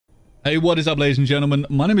Hey, what is up, ladies and gentlemen?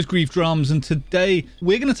 My name is Griefdrums, and today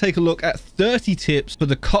we're going to take a look at 30 tips for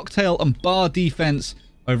the cocktail and bar defense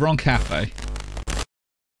over on Kafe.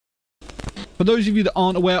 For those of you that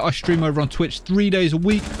aren't aware, I stream over on Twitch 3 days a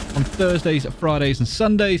week on Thursdays, Fridays, and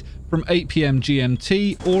Sundays from 8 PM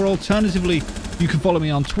GMT, or alternatively, you can follow me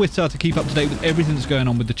on Twitter to keep up to date with everything that's going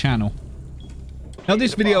on with the channel. Now,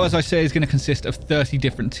 this video, as I say, is going to consist of 30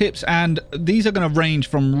 different tips, and these are going to range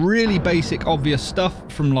from really basic, obvious stuff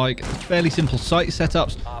from like fairly simple site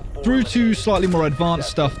setups through to slightly more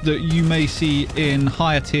advanced stuff that you may see in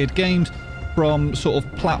higher tiered games from sort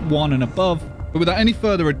of Plat 1 and above. But without any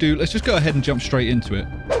further ado, let's just go ahead and jump straight into it.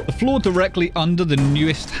 The floor directly under the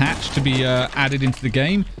newest hatch to be added into the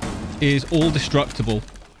game is all destructible.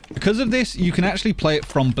 Because of this, you can actually play it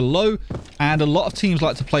from below, and a lot of teams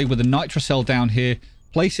like to play with a nitrocell down here,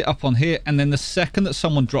 place it up on here, and then the second that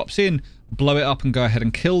someone drops in, blow it up and go ahead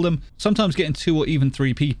and kill them, sometimes getting 2 or even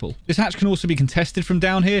 3 people. This hatch can also be contested from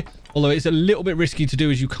down here, although it's a little bit risky to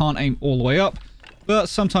do as you can't aim all the way up, but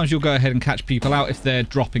sometimes you'll go ahead and catch people out if they're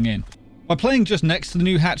dropping in. By playing just next to the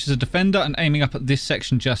new hatch as a defender and aiming up at this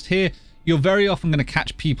section just here, you're very often going to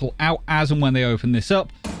catch people out as and when they open this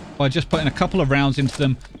up, by just putting a couple of rounds into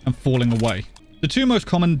them and falling away. The 2 most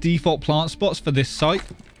common default plant spots for this site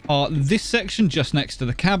are this section just next to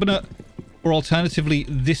the cabinet, or alternatively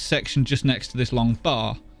this section just next to this long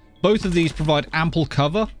bar. Both of these provide ample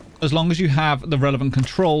cover as long as you have the relevant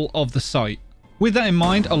control of the site. With that in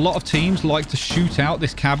mind, a lot of teams like to shoot out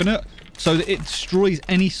this cabinet so that it destroys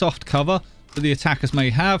any soft cover that the attackers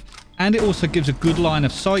may have, and it also gives a good line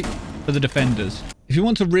of sight for the defenders. If you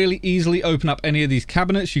want to really easily open up any of these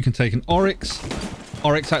cabinets, you can take an Oryx.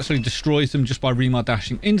 Oryx actually destroys them just by remar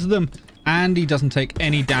dashing into them, and he doesn't take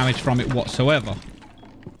any damage from it whatsoever.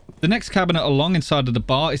 The next cabinet along inside of the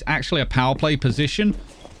bar is actually a power play position.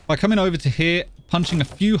 By coming over to here, punching a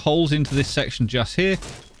few holes into this section just here,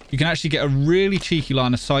 you can actually get a really cheeky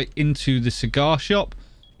line of sight into the cigar shop,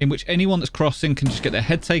 in which anyone that's crossing can just get their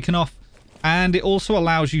head taken off, and it also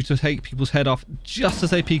allows you to take people's head off just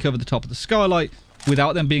as they peek over the top of the skylight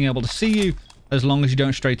without them being able to see you, as long as you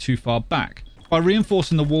don't stray too far back. By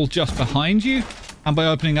reinforcing the wall just behind you and by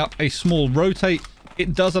opening up a small rotate,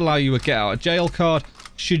 it does allow you a get out of jail card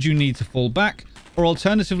should you need to fall back, or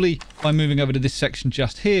alternatively by moving over to this section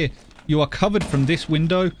just here, you are covered from this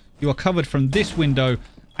window, you are covered from this window,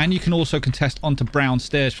 and you can also contest onto brown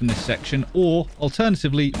stairs from this section, or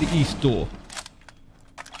alternatively the east door.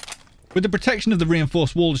 With the protection of the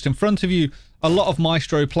reinforced wall just in front of you, a lot of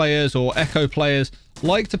Maestro players or Echo players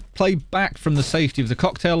like to play back from the safety of the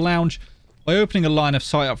cocktail lounge. By opening a line of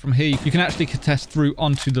sight up from here, you can actually contest through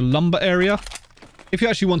onto the lumber area. If you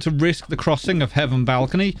actually want to risk the crossing of Heaven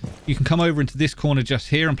Balcony, you can come over into this corner just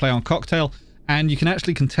here and play on cocktail, and you can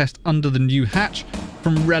actually contest under the new hatch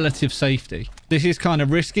from relative safety. This is kind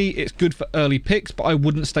of risky. It's good for early picks, but I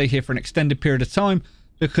wouldn't stay here for an extended period of time,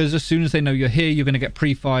 because as soon as they know you're here, you're going to get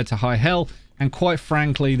pre-fired to high hell, and quite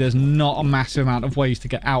frankly, there's not a massive amount of ways to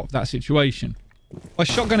get out of that situation. By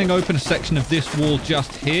shotgunning open a section of this wall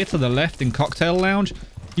just here to the left in Cocktail Lounge,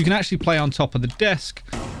 you can actually play on top of the desk,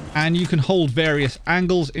 and you can hold various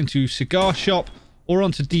angles into Cigar Shop or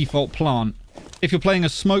onto Default Plant. If you're playing a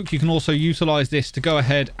smoke, you can also utilize this to go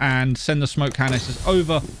ahead and send the smoke canisters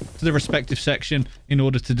over to the respective section in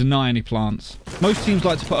order to deny any plants. Most teams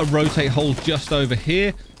like to put a rotate hole just over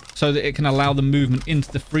here so that it can allow the movement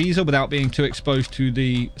into the freezer without being too exposed to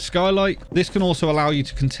the skylight. This can also allow you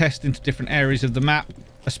to contest into different areas of the map,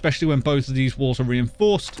 especially when both of these walls are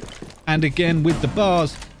reinforced. And again, with the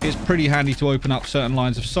bars, it's pretty handy to open up certain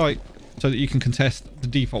lines of sight so that you can contest the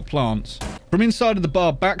default plants. From inside of the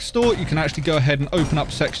bar backstore, you can actually go ahead and open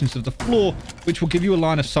up sections of the floor, which will give you a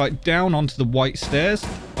line of sight down onto the white stairs.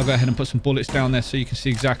 I'll go ahead and put some bullets down there so you can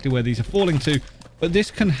see exactly where these are falling to. But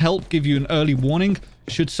this can help give you an early warning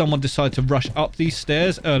should someone decide to rush up these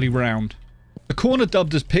stairs early round. The corner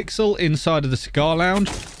dubbed as Pixel inside of the cigar lounge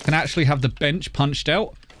can actually have the bench punched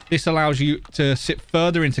out. This allows you to sit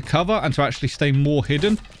further into cover and to actually stay more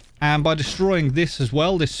hidden. And by destroying this as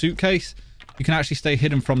well, this suitcase, you can actually stay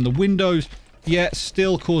hidden from the windows, yet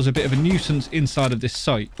still cause a bit of a nuisance inside of this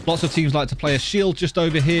site. Lots of teams like to play a shield just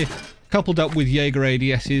over here, coupled up with Jaeger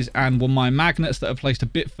ADSs and 1mm magnets that are placed a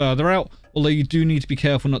bit further out, although you do need to be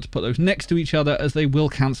careful not to put those next to each other, as they will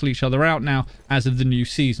cancel each other out now as of the new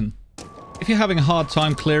season. If you're having a hard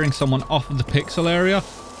time clearing someone off of the pixel area,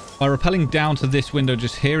 by rappelling down to this window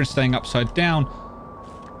just here and staying upside down,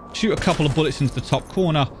 shoot a couple of bullets into the top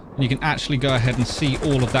corner, and you can actually go ahead and see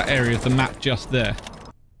all of that area of the map just there.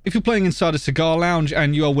 If you're playing inside a cigar lounge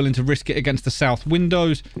and you are willing to risk it against the south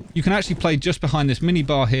windows, you can actually play just behind this mini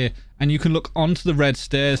bar here, and you can look onto the red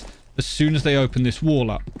stairs. as soon as they open this wall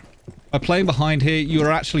up. By playing behind here,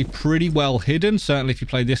 you're actually pretty well hidden, certainly if you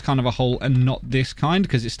play this kind of a hole and not this kind,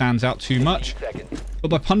 because it stands out too much. But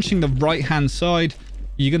by punching the right-hand side,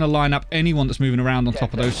 you're going to line up anyone that's moving around on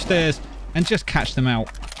top of those stairs and just catch them out.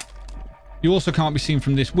 You also can't be seen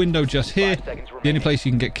from this window just here. The only place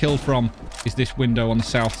you can get killed from is this window on the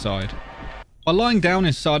south side. By lying down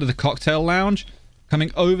inside of the cocktail lounge,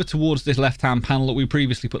 coming over towards this left-hand panel that we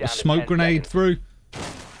previously put the smoke grenade through,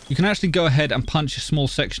 you can actually go ahead and punch a small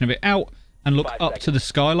section of it out and look up to the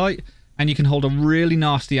skylight, and you can hold a really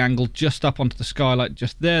nasty angle just up onto the skylight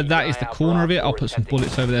just there. That is the corner of it. I'll put some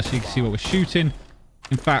bullets over there so you can see what we're shooting.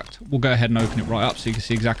 In fact, we'll go ahead and open it right up so you can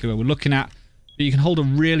see exactly where we're looking at. But you can hold a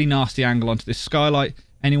really nasty angle onto this skylight.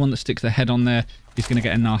 Anyone that sticks their head on there is going to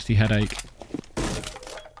get a nasty headache.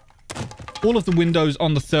 All of the windows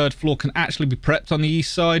on the 3rd floor can actually be prepped on the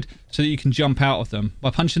east side so that you can jump out of them. By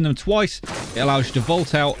punching them twice, it allows you to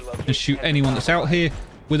vault out and shoot anyone that's out here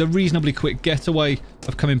with a reasonably quick getaway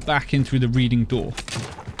of coming back in through the reading door.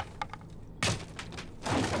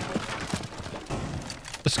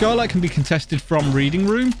 The skylight can be contested from reading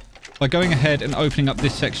room by going ahead and opening up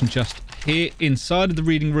this section just here inside of the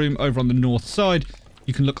reading room over on the north side.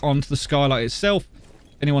 You can look onto the skylight itself.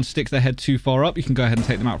 Anyone sticks their head too far up, you can go ahead and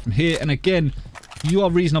take them out from here. And again, you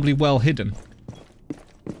are reasonably well hidden.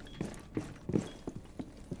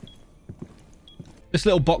 This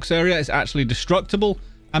little box area is actually destructible.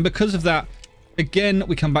 And because of that, again,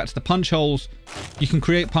 we come back to the punch holes. You can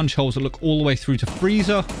create punch holes that look all the way through to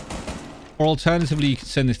freezer. Or alternatively, you can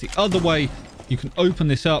send this the other way. You can open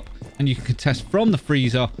this up and you can contest from the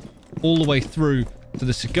freezer all the way through to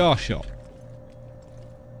the cigar shop.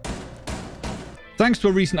 Thanks to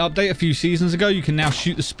a recent update a few seasons ago, you can now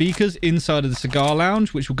shoot the speakers inside of the cigar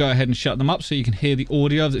lounge, which will go ahead and shut them up so you can hear the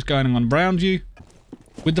audio that's going on around you.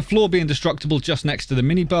 With the floor being destructible just next to the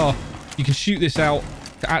minibar, you can shoot this out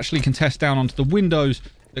to actually contest down onto the windows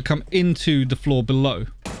that come into the floor below.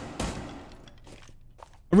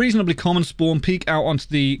 A reasonably common spawn peek out onto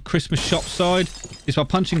the Christmas shop side is by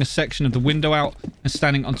punching a section of the window out and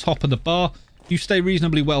standing on top of the bar. You stay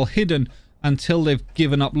reasonably well hidden until they've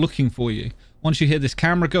given up looking for you. Once you hear this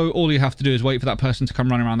camera go, all you have to do is wait for that person to come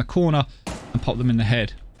running around the corner and pop them in the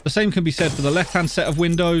head. The same can be said for the left-hand set of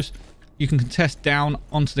windows. You can contest down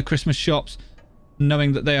onto the Christmas shops,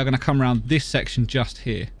 knowing that they are going to come around this section just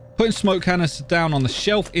here. Putting smoke canisters down on the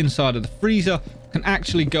shelf inside of the freezer can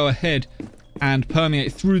actually go ahead and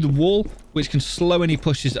permeate through the wall, which can slow any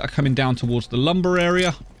pushes that are coming down towards the lumber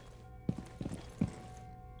area.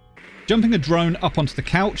 Jumping a drone up onto the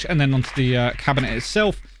couch and then onto the cabinet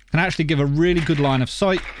itself can actually give a really good line of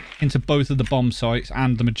sight into both of the bomb sites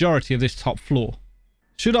and the majority of this top floor.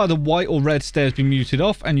 Should either white or red stairs be muted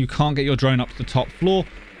off and you can't get your drone up to the top floor,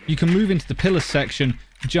 you can move into the pillars section,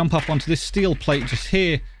 jump up onto this steel plate just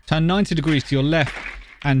here, turn 90 degrees to your left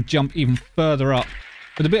and jump even further up.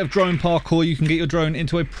 With a bit of drone parkour, you can get your drone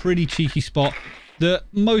into a pretty cheeky spot that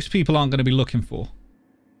most people aren't going to be looking for.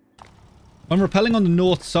 When rappelling on the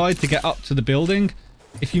north side to get up to the building,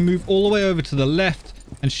 if you move all the way over to the left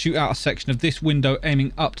and shoot out a section of this window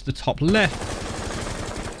aiming up to the top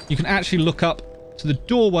left, you can actually look up to the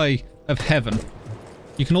doorway of heaven.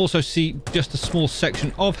 You can also see just a small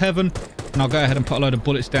section of heaven, and I'll go ahead and put a load of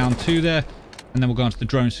bullets down to there, and then we'll go onto the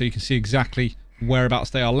drone so you can see exactly whereabouts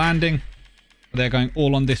they are landing. They're going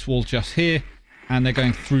all on this wall just here, and they're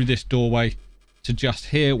going through this doorway to just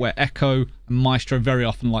here where Echo and Maestro very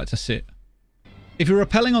often like to sit. If you're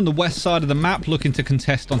rappelling on the west side of the map looking to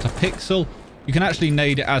contest onto Pixel, you can actually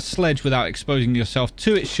nade it as Sledge without exposing yourself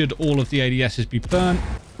to it should all of the ADSs be burnt.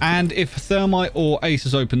 And if Thermite or Ace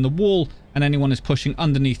has opened the wall and anyone is pushing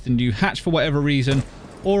underneath the new hatch for whatever reason,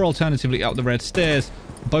 or alternatively up the red stairs,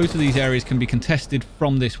 both of these areas can be contested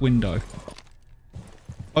from this window.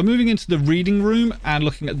 By moving into the reading room and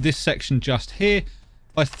looking at this section just here,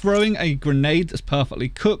 by throwing a grenade that's perfectly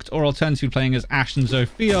cooked, or alternatively playing as Ash and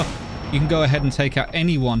Zofia, you can go ahead and take out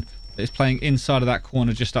anyone that is playing inside of that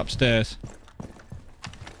corner just upstairs.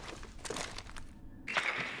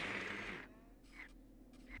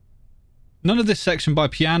 None of this section by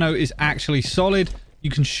piano is actually solid. You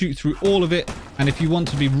can shoot through all of it, and if you want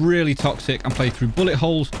to be really toxic and play through bullet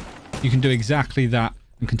holes, you can do exactly that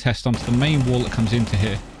and contest onto the main wall that comes into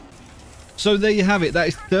here. So there you have it. That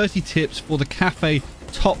is 30 tips for the Kafe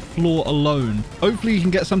top floor alone. Hopefully you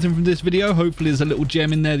can get something from this video. Hopefully there's a little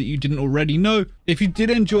gem in there that you didn't already know. If you did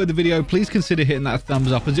enjoy the video, please consider hitting that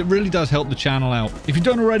thumbs up, as it really does help the channel out. If you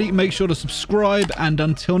don't already, make sure to subscribe, and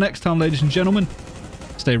until next time, ladies and gentlemen,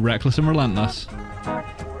 stay reckless and relentless.